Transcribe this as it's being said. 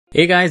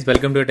Hey guys,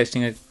 welcome to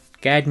Testing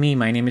Academy.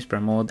 My name is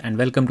Pramod and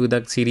welcome to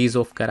the series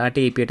of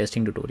Karate API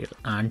testing tutorial.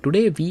 And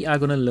today we are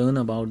going to learn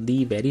about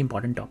the very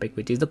important topic,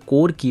 which is the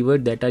core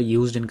keyword that are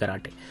used in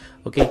Karate.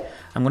 Okay,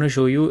 I'm going to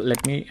show you,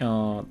 let me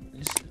show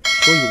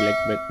you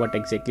like what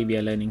exactly we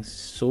are learning.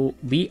 So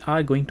we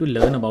are going to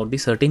learn about the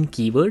certain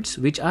keywords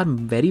which are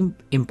very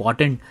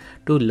important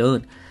to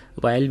learn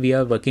while we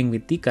are working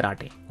with the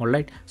Karate. All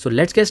right, so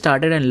let's get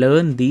started and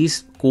learn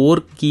these core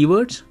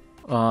keywords.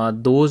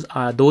 Those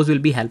will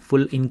be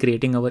helpful in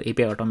creating our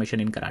API automation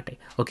in Karate.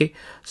 Okay,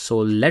 so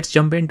let's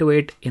jump into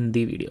it in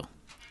the video.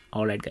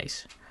 All right,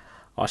 guys,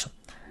 awesome.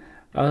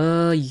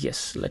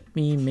 Yes, let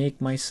me make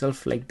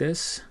myself like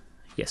this.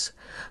 Yes,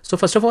 so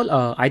first of all,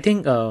 I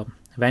think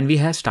when we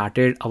have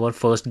started our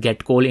first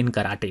get call in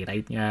Karate,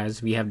 right,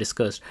 as we have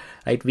discussed,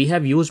 right, we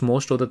have used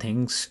most of the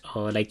things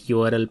like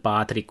URL,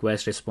 path,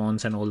 request,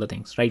 response, and all the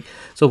things, right?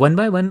 So one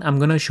by one, I'm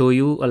gonna show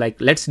you like,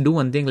 let's do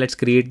one thing. Let's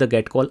create the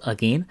get call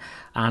again,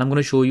 and I'm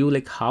gonna show you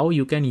like how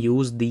you can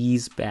use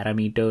these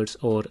parameters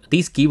or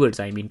these keywords,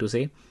 I mean to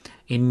say,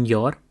 in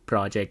your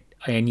project,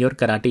 in your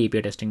Karate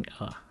API testing,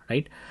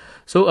 right?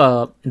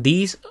 So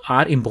these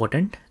are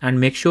important,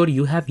 and make sure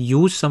you have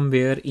used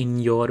somewhere in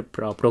your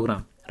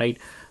program, right?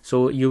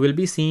 So you will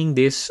be seeing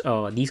this,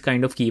 these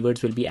kind of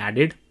keywords will be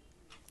added,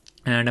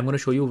 and I'm going to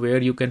show you where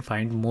you can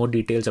find more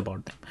details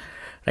about them,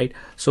 right?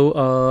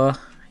 So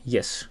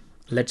yes,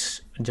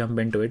 let's jump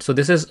into it. So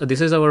this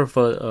is our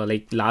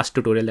like last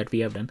tutorial that we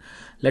have done.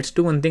 Let's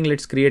do one thing.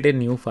 Let's create a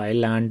new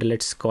file and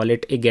let's call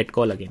it a get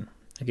call again.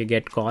 Okay,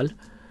 get call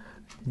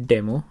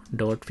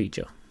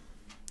demo.feature.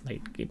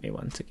 Right, give me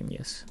 1 second.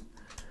 Yes,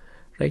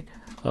 right.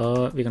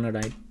 We're gonna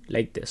write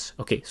like this.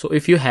 Okay, so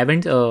if you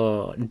haven't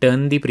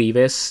done the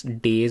previous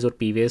days or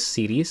previous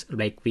series,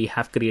 like we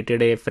have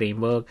created a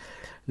framework,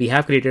 we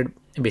have created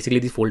basically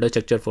the folder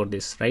structure for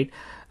this, right?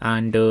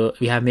 And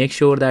we have make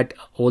sure that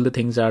all the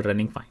things are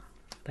running fine,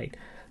 right?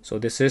 So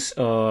this is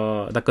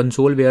the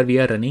console where we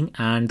are running,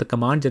 and the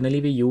command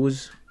generally we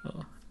use.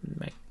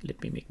 Let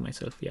me make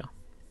myself, yeah,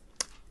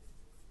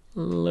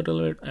 little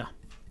bit, yeah.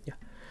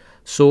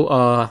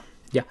 So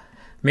yeah,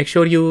 make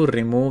sure you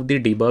remove the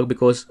debug,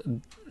 because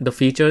the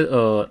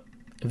feature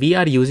we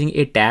are using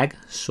a tag.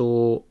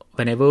 So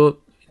whenever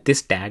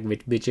this tag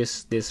which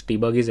is this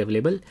debug is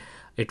available,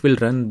 it will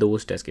run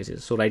those test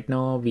cases. So right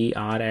now we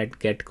are at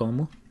get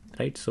comma,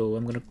 right? So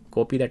I'm going to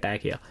copy the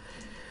tag here,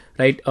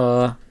 right?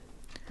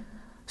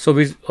 So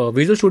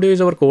Visual Studio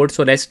is our code.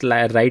 So let's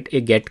write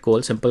a get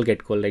call, simple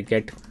get call, like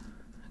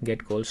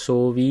get call.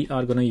 So we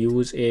are going to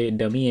use a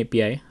dummy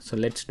API. So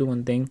let's do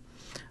one thing.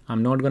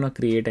 I'm not gonna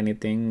create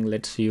anything.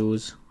 Let's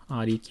use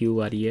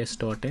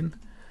req.res.in,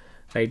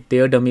 right?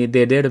 Their dummy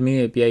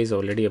API is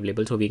already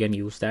available, so we can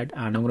use that.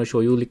 And I'm gonna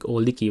show you like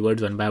all the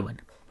keywords one by one.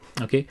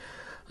 Okay,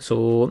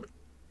 so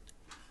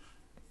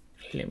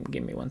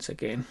give me 1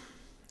 second.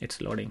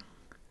 It's loading.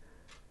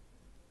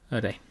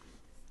 All right,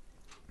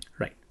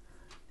 right.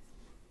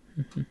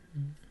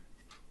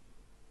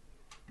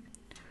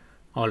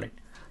 All right.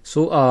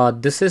 So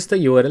this is the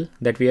URL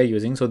that we are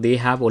using. So they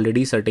have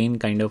already certain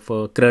kind of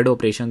CRUD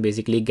operation,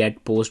 basically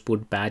get, post,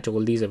 put, patch,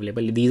 all these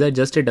available. These are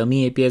just a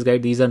dummy APIs,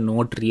 guys. These are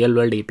not real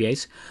world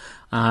APIs.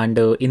 And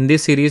in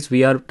this series,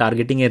 we are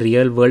targeting a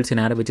real world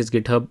scenario, which is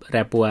GitHub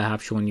repo I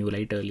have shown you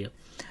right earlier.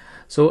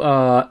 So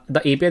the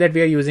API that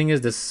we are using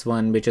is this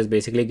one, which is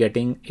basically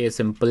getting a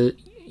simple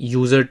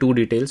user2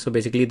 details. So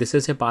basically this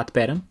is a path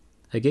param,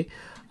 okay?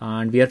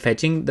 And we are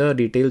fetching the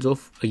details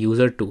of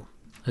user2,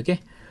 okay?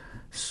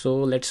 So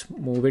let's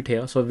move it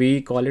here. So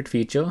we call it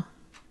feature,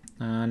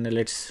 and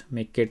let's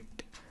make it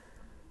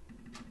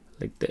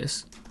like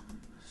this.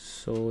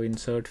 So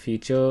insert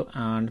feature,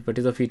 and what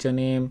is the feature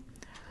name?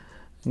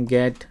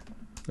 Get,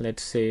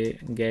 let's say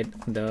get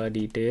the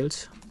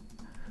details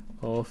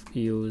of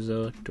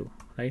user2,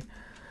 right?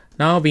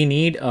 Now we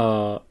need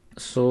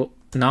so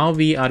now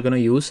we are going to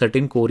use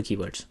certain core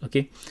keywords.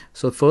 Okay,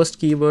 so first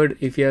keyword,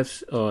 if you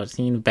have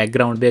seen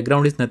background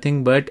is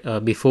nothing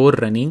but before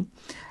running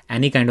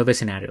any kind of a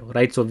scenario,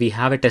 right? So we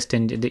have a test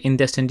engine. In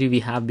test engine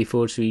we have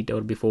before suite or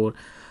before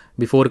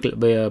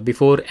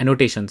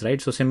annotations,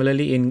 right? So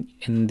similarly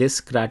in this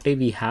Karate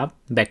we have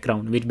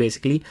background, which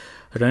basically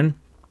run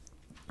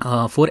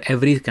for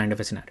every kind of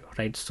a scenario,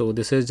 right? So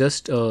this is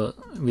just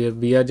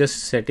we are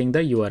just setting the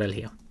URL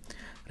here,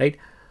 right?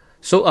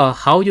 So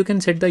how you can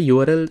set the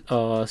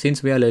URL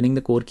since we are learning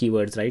the core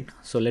keywords, right?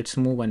 So let's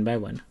move one by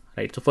one,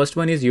 right? So first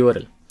one is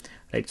URL,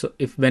 right? So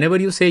if whenever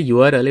you say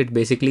URL, it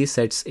basically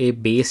sets a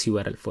base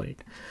URL for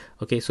it.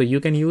 Okay, so you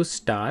can use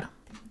star,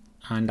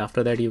 and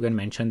after that you can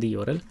mention the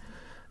URL,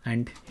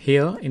 and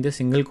here in the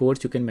single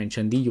quotes you can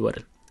mention the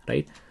URL,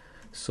 right?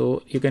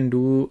 So you can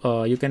do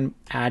you can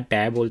add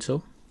tab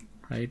also,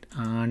 right?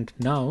 And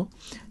now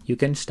you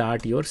can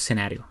start your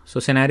scenario. So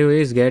scenario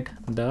is get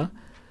the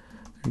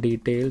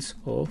details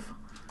of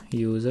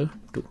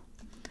user2,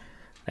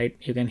 right?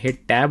 You can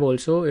hit tab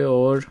also,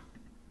 or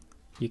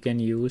you can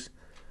use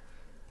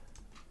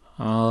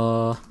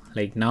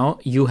like now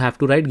you have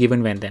to write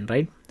given when then,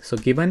 right? So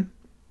given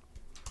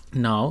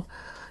now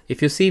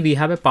if you see, we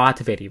have a path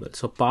variable.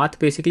 So path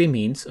basically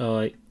means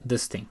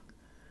this thing,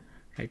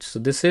 right? So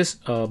this is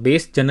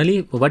base.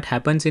 Generally what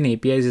happens in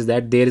APIs is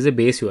that there is a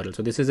base URL.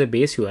 So this is a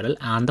base URL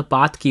and the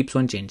path keeps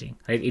on changing,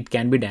 right? It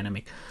can be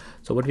dynamic.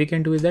 So what we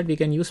can do is that we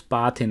can use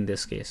path in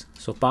this case.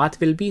 So path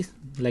will be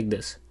like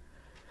this,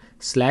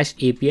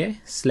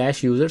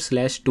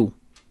 /API/user/2,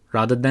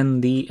 rather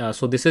than the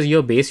so this is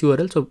your base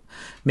URL. So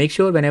make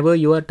sure whenever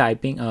you are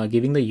typing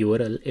giving the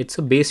URL, it's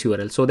a base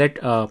URL, so that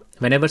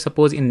whenever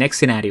suppose in next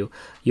scenario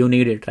you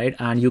need it, right?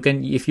 And you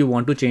can, if you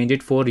want to change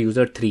it for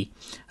user 3,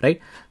 right?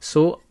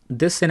 So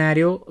this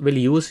scenario will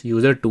use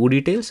user 2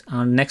 details,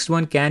 and next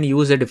one can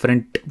use a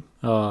different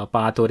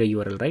path or a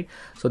URL, right?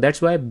 So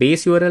that's why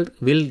base URL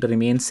will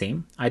remain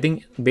same. I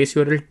think base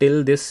URL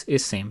till this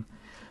is same.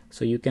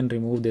 So you can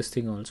remove this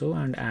thing also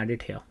and add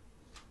it here,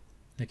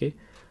 okay?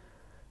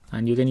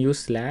 And you can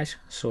use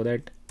 / so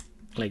that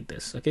like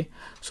this, okay?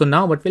 So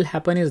now what will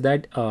happen is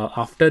that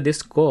after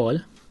this call,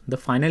 the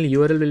final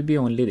URL will be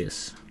only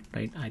this,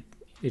 right?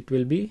 It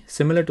will be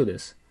similar to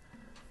this,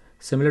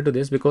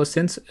 because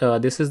since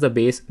this is the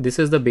base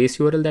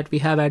URL that we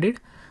have added,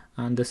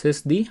 and this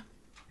is the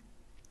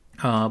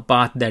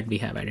path that we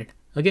have added,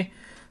 okay?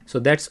 So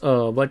that's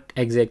what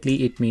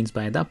exactly it means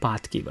by the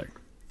path keyword,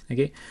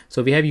 okay?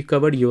 So we have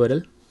covered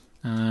URL,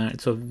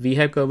 so we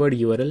have covered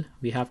URL,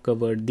 we have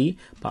covered the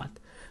path,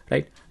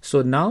 right?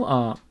 So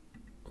now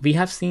we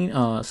have seen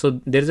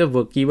so there is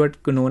a keyword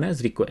known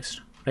as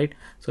request, right?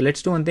 So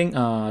let's do one thing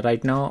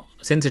right now.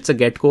 Since it's a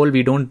get call,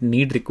 we don't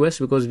need request,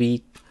 because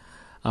we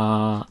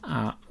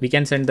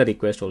can send the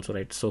request also,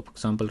 right? So for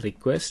example,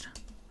 request,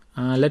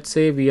 let's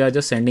say we are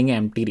just sending an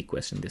empty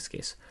request in this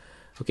case,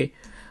 okay?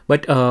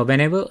 But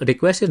whenever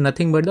request is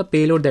nothing but the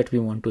payload that we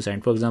want to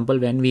send. For example,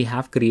 when we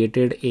have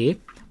created a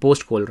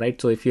post call, right?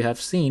 So if you have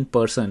seen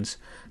persons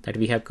that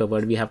we have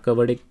covered in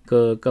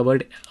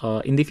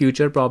the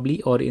future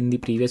probably, or in the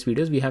previous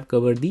videos, we have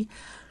covered the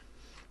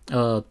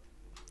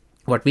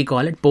what we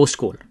call it post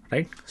call,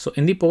 right? So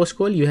in the post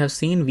call, you have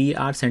seen we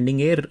are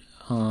sending a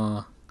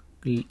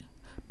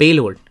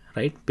payload,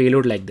 right?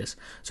 Payload like this.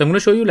 So I'm going to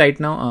show you right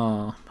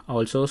now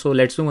also. So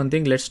let's do one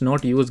thing. Let's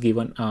not use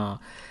given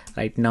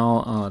right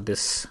now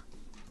this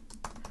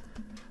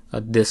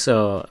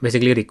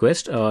basically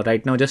request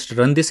right now. Just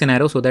run this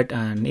scenario so that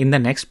in the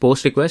next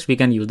post request we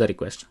can use the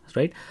request,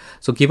 right?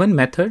 So given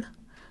method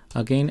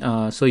again,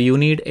 so you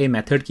need a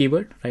method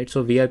keyword, right?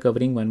 So we are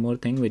covering one more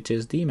thing, which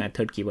is the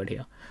method keyword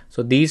here.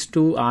 So these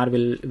two are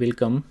will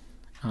come,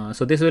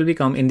 so this will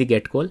become in the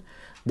get call.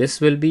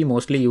 This will be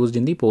mostly used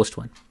in the post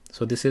one.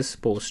 So this is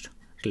post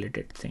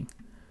related thing,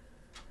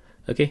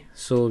 okay?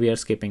 So we are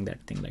skipping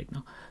that thing right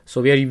now.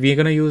 So we're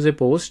gonna use a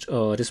post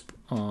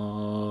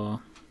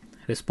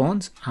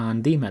response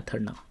and the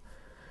method now,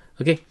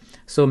 okay?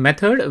 So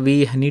method,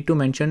 we need to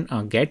mention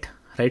get,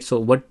 right? So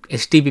what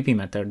HTTP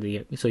method we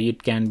have, so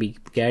it can be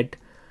get,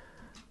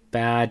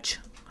 patch,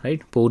 right?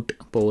 Put,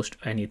 post,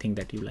 anything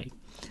that you like.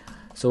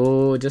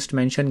 So just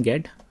mention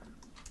get.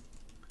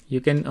 You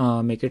can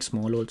make it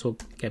small also,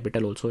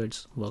 capital also,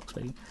 it works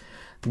very.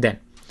 Then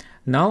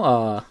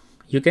now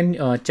you can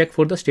check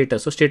for the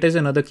status. So status is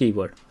another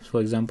keyword. For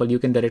example, you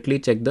can directly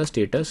check the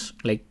status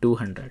like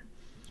 200,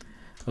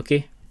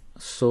 okay?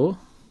 So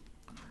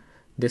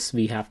this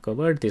we have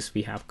covered, this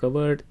we have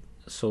covered.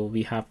 So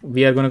we are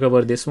going to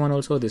cover this one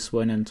also, this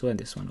one, and so, and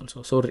this one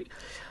also. So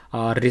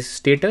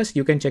status,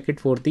 you can check it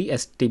for the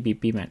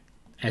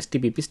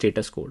STPP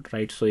status code,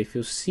 right? So if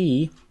you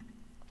see,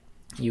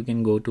 you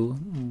can go to,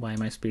 why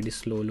my speed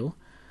is low,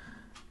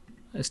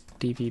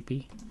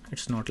 STPP,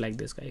 it's not like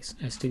this, guys.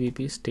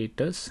 STPP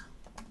status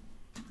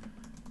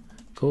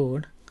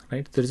code,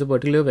 right? There is a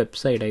particular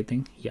website, I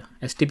think, yeah,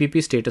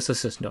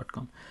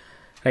 stppstatusassist.com,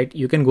 right?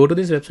 You can go to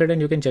this website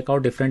and you can check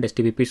out different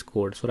STPP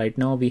code. So right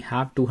now we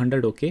have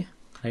 200, okay,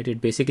 right?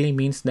 It basically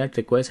means that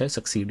request has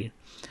succeeded,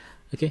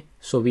 okay?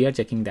 So we are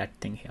checking that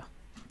thing here.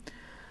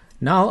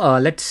 Now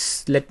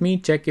let me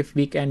check if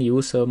we can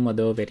use some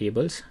other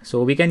variables.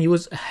 So we can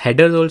use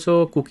headers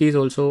also, cookies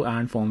also,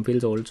 and form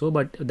fields also,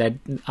 but that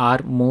are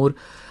more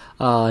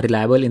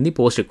reliable in the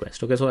post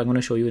request, okay? So I'm going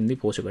to show you in the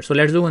post request. So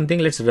let's do one thing.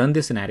 Let's run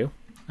this scenario,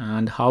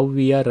 and how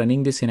we are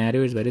running this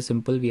scenario is very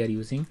simple. We are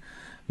using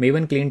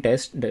Maven clean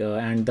test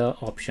and the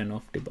option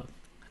of debug,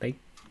 right?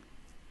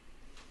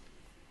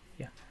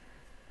 Yeah,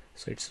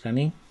 so it's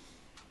running,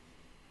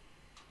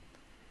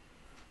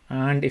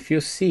 and if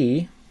you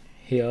see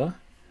here,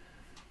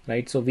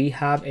 right, so we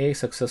have a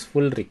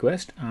successful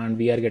request and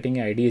we are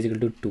getting ID is equal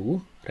to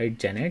 2, right?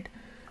 Janet,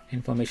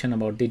 information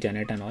about the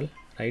Janet and all,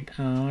 right?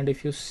 And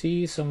if you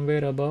see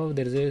somewhere above,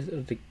 there is a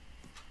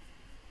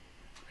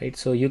right,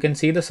 so you can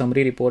see the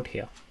summary report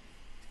here,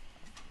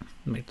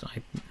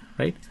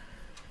 right?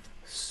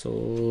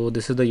 So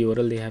this is the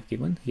URL they have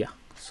given, yeah.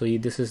 So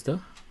this is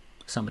the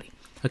summary,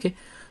 okay?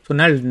 So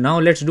now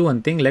let's do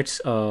one thing. Let's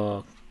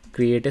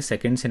create a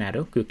second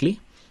scenario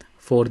quickly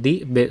for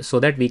the, so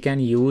that we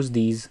can use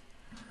these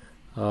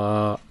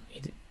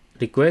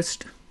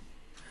request,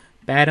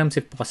 params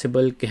if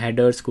possible,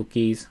 headers,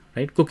 cookies,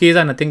 right? Cookies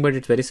are nothing but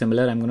it's very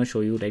similar. I'm going to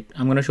show you, right?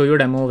 I'm going to show you a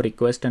demo of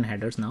request and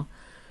headers now,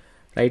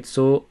 right?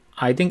 So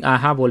I think I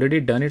have already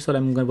done it. So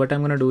what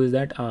I'm going to do is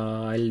that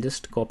I'll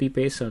just copy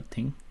paste a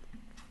thing,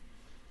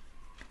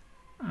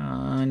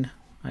 and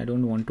I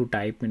don't want to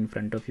type in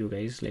front of you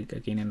guys like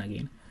again and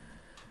again,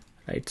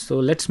 right? So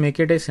let's make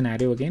it a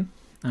scenario again.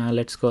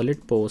 Let's call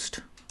it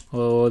post,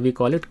 or we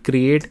call it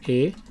create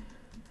a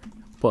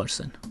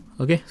person.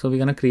 Okay, so we're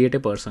gonna create a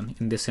person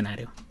in this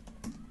scenario.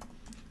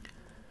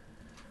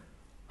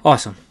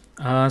 Awesome.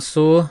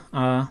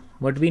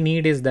 What we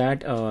need is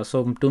that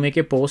so to make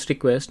a post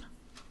request,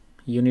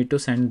 you need to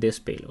send this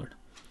payload,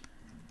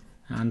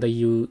 and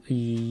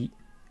the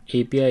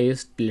API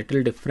is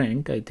little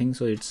different, I think.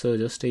 So it's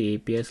just a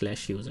API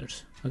 /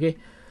 users. Okay,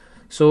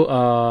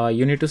 so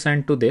you need to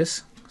send to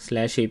this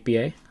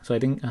 /API. So I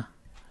think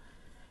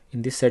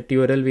in this set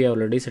URL we are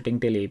already setting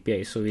till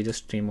API, so we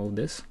just remove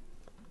this,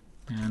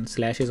 and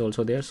 / is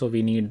also there. So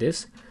we need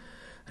this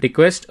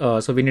request.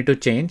 So we need to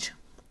change,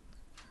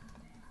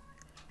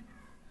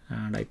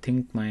 and I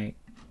think my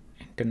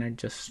internet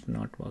just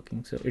not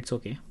working, so it's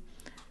okay.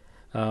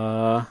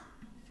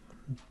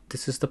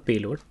 This is the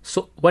payload.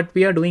 So what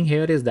we are doing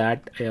here is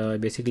that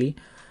basically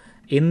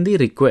in the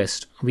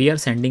request we are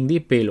sending the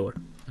payload.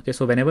 Okay,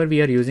 so whenever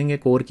we are using a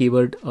core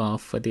keyword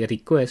for the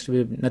request,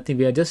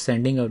 we are just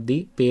sending out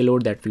the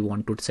payload that we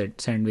want to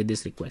send with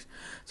this request.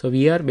 So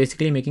we are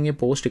basically making a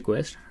post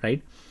request,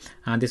 right?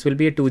 And this will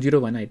be a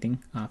 201, I think.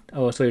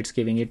 So it's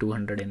giving a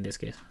 200 in this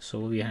case. So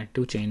we had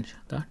to change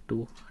the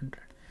 200,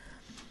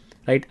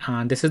 right?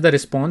 And this is the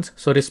response.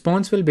 So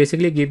response will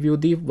basically give you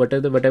the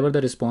whatever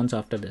the response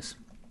after this.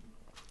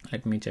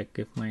 Let me check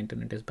if my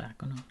internet is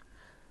back or not.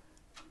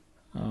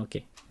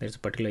 Okay, there's a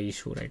particular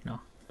issue right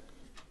now.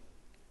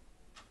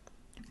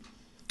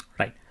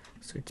 Right,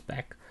 so it's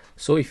back.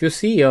 So if you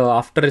see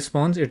after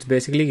response, it's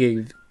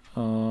basically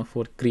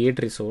for create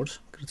resource.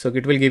 So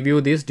it will give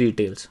you these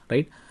details,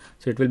 right?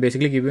 So it will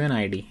basically give you an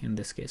ID in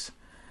this case,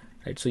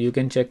 right? So you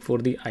can check for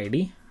the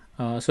ID.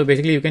 So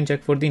basically you can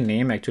check for the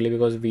name actually,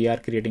 because we are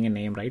creating a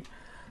name, right?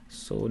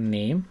 So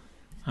name.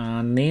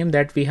 Name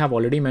that we have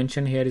already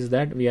mentioned here is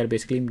that we are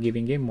basically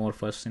giving a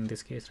morphos in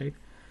this case, right?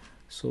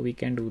 So we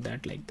can do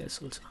that like this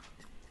also.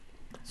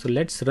 So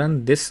let's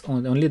run this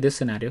on only this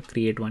scenario,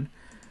 create one.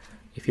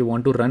 If you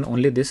want to run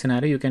only this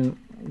scenario, you can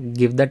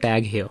give the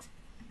tag here.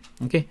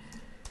 Okay,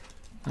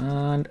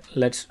 and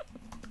let's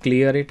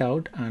clear it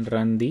out and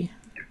run the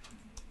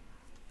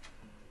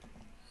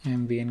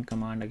mbn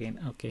command again.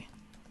 Okay,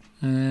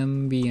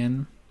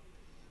 mbn,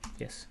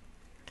 yes,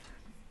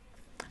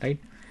 right?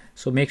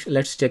 So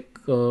let's check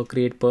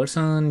create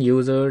person,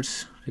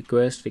 users,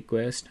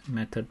 request,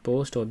 method,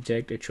 post,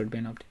 object. It should be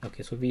an object.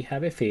 Okay, so we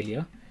have a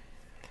failure,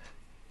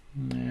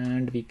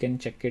 and we can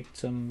check it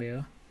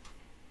somewhere.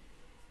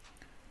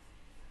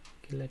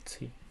 Okay, let's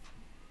see.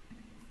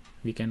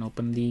 We can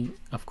open the,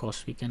 of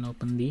course we can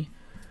open the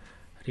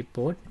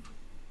report,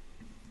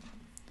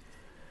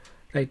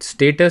 right?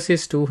 Status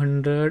is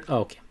 200.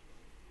 Okay,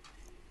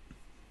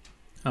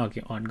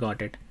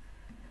 got it.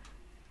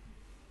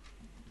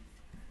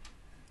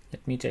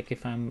 Let me check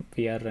if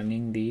we are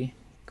running the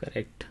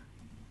correct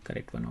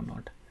one or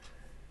not.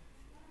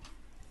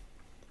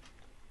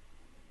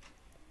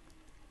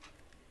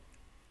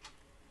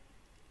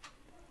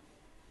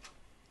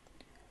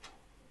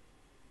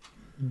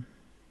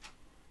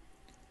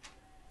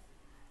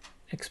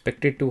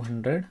 Expected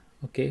 200.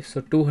 Okay,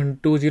 so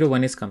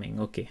 201 is coming.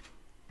 Okay,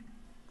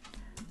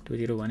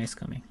 201 is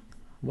coming.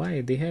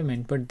 Why they have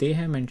meant, but they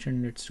have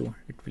mentioned it's 200.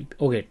 It will be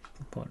okay.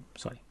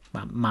 Sorry,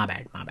 my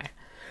bad.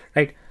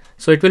 Right.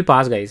 So it will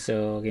pass, guys.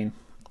 Again,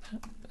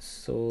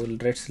 so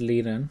let's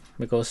rerun,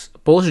 because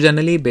post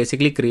generally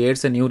basically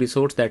creates a new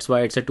resource. That's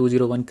why it's a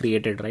 201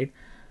 created, right?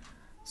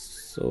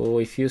 So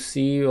if you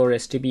see your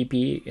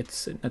STPP,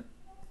 it's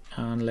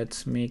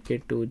let's make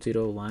it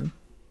 201,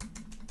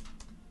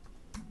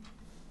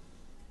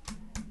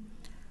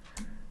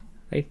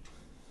 right?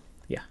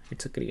 Yeah,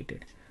 it's a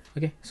created.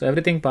 Okay, so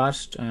everything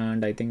passed,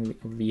 and I think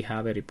we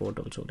have a report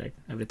also, right?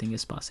 Everything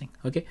is passing.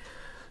 Okay,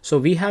 so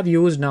we have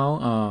used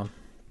now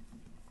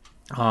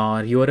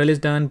URL is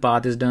done,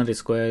 path is done,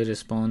 request,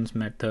 response,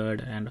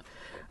 method, and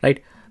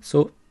right.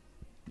 So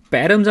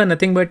params are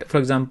nothing but, for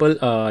example,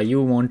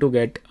 you want to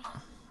get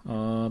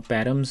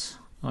params.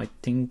 I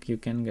think you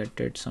can get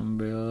it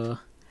somewhere.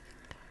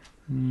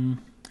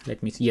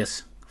 Let me see.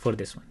 Yes, for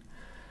this one,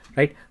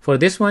 right? For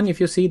this one,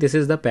 if you see, this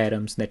is the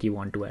params that you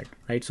want to add,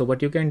 right? So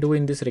what you can do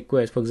in this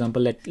request, for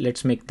example,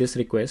 let's make this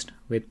request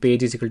with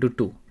page is equal to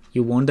 2.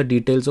 You want the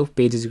details of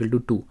page is equal to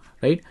 2,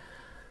 right?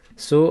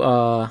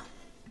 So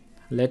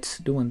let's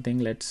do one thing.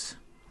 Let's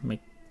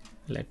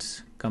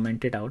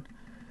comment it out,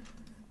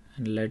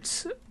 and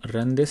let's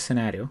run this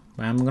scenario.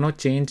 I'm gonna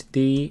change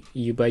the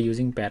by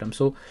using param.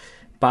 So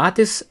path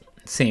is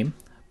same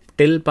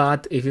till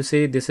path. If you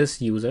say this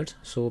is users,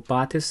 so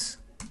path is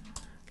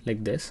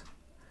like this,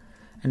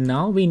 and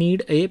now we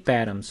need a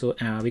param. So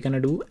we're gonna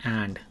do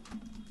and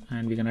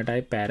we're gonna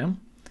type param,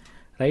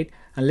 right?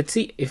 And let's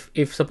see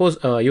if suppose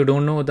you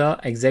don't know the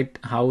exact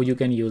how you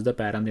can use the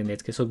params in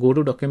this case. So go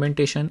to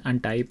documentation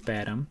and type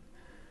param,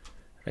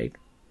 right,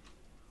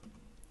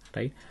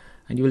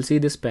 and you will see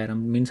this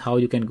param means how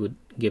you can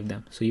give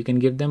them. So you can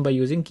give them by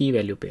using key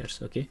value pairs.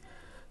 Okay,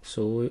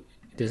 so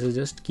this is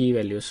just key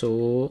value.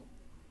 So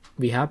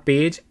we have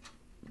page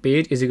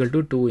is equal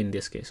to 2 in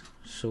this case.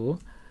 So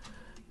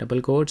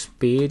double quotes,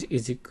 page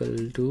is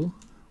equal to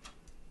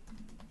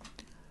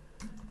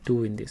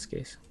 2 in this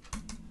case,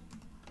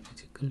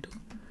 is equal to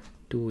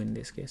 2 in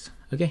this case.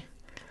 Okay,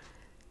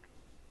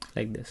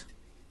 like this.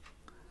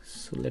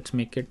 So let's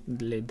make it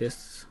like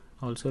this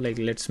also, like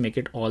let's make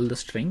it all the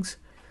strings,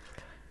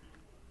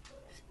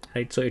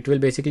 right? So it will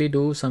basically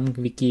do some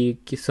key,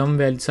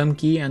 some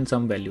key and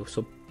some value.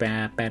 So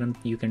parent,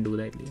 you can do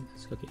that.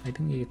 Okay, I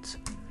think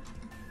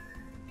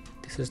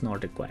this is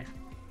not required.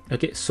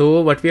 Okay,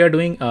 so what we are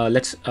doing,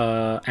 let's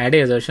add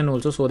a assertion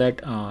also, so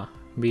that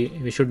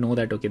we should know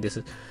that okay, this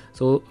is,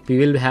 so we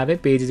will have a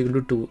page is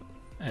equal to 2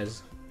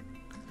 as,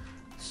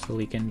 so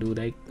we can do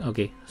that.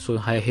 Okay, so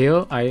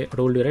here I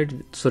told you, right?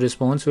 So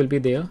response will be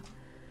there,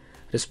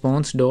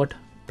 response dot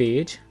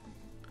page.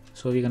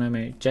 So we're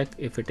gonna check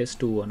if it is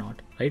 2 or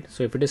not, right?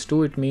 So if it is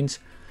 2, it means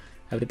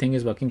everything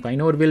is working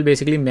fine, or will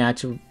basically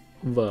match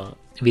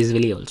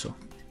visually also.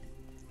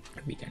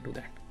 We can do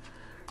that,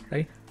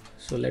 right?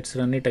 So let's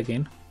run it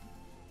again.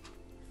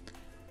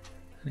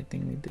 I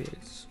think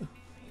this,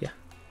 yeah.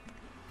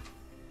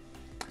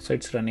 So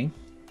it's running,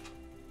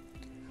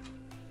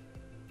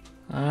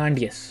 and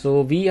yes,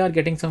 so we are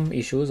getting some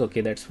issues. Okay,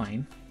 that's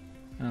fine.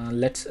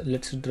 Let's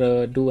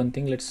do one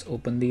thing. Let's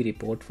open the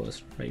report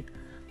first, right?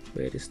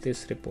 Where is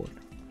this report?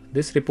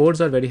 These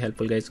reports are very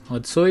helpful, guys.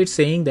 So it's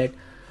saying that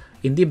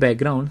in the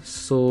background,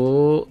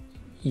 so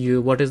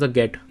what is the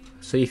get?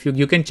 So if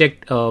you can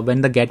check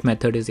when the get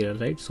method is here,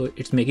 right? So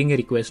it's making a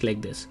request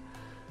like this,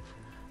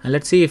 and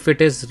let's see if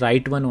it is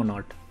right one or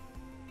not,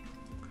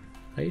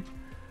 right?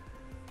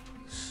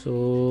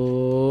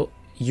 So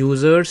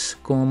users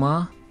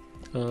comma,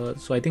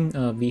 so I think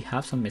we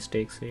have some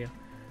mistakes here,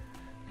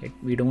 right?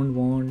 We don't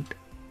want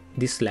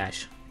this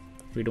slash,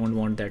 we don't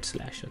want that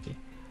slash. Okay,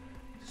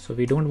 so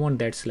we don't want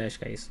that slash,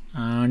 guys.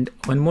 And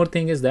one more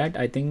thing is that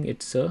I think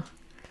it's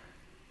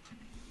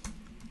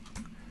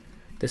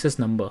this is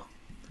number.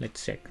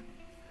 Let's check,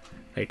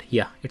 right?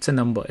 Yeah, it's a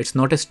number, it's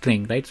not a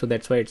string, right? So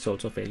that's why it's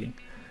also failing.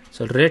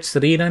 So let's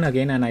rerun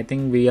again, and I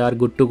think we are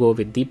good to go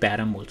with the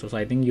param also. So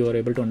I think you are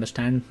able to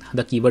understand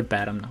the keyword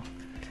param now,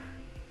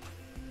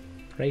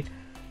 right?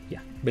 Yeah,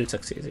 build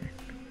succeeded,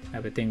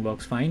 everything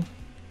works fine.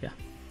 Yeah,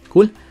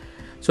 cool.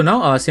 So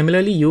now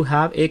similarly you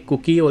have a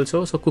cookie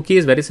also. So cookie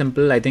is very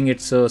simple. I think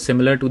it's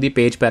similar to the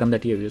page param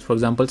that you have used. For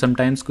example,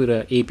 sometimes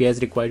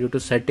APIs require you to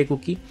set a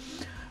cookie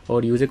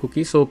or use a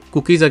cookie. So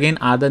cookies again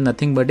are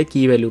nothing but a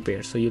key value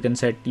pair. So you can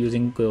set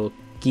using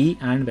key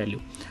and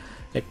value.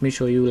 Let me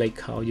show you like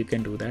how you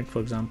can do that. For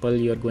example,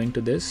 you are going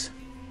to this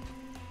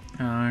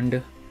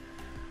and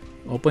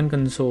open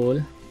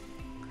console.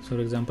 So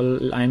for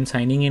example, I am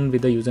signing in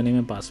with the username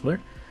and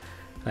password,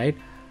 right?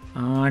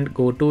 And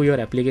go to your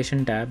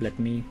application tab. Let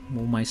me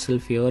move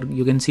myself here.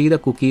 You can see the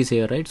cookies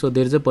here, right? So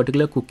there is a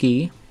particular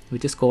cookie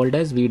which is called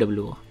as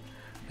VWO,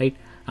 right?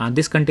 And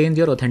this contains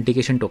your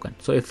authentication token.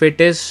 So if it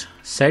is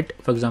set,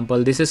 for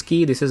example, this is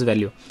key, this is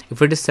value.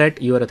 If it is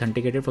set, you are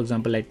authenticated. For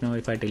example, right now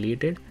if I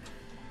delete it,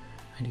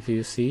 and if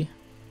you see,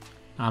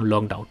 I'm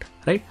logged out,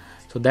 right?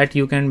 So that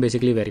you can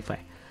basically verify.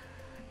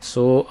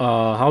 So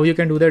how you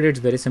can do that? It's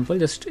very simple.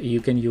 Just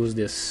you can use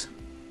this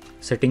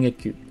setting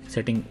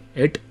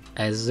it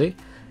as a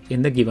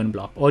in the given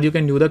block, or you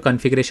can do the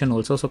configuration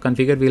also. So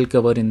configure we'll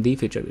cover in the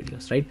future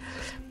videos, right?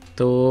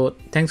 So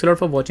thanks a lot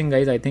for watching,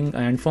 guys. I think,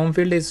 and form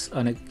field is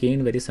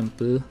again very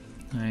simple.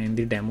 In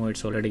the demo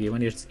it's already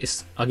given.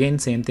 It's again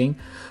same thing.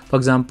 For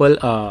example,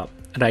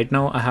 right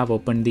now I have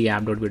opened the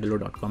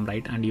app.vidalo.com,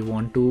 right? And you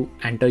want to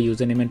enter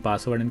username and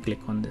password and click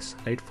on this,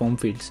 right? Form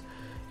fields.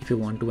 If you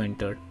want to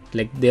enter,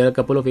 like there are a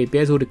couple of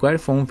APIs who require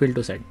form field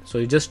to set. So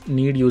you just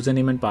need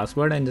username and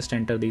password and just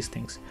enter these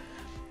things.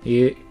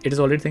 It is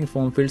already saying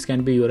form fields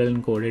can be URL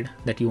encoded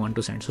that you want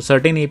to send. So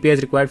certain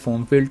APIs require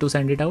form field to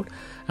send it out,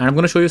 and I'm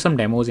going to show you some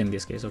demos in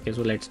this case. Okay,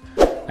 so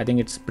I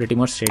think it's pretty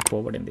much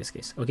straightforward in this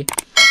case. Okay,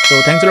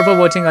 so thanks a lot for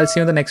watching. I'll see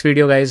you in the next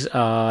video, guys.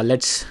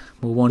 Let's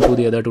move on to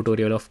the other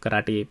tutorial of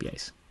Karate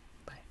APIs.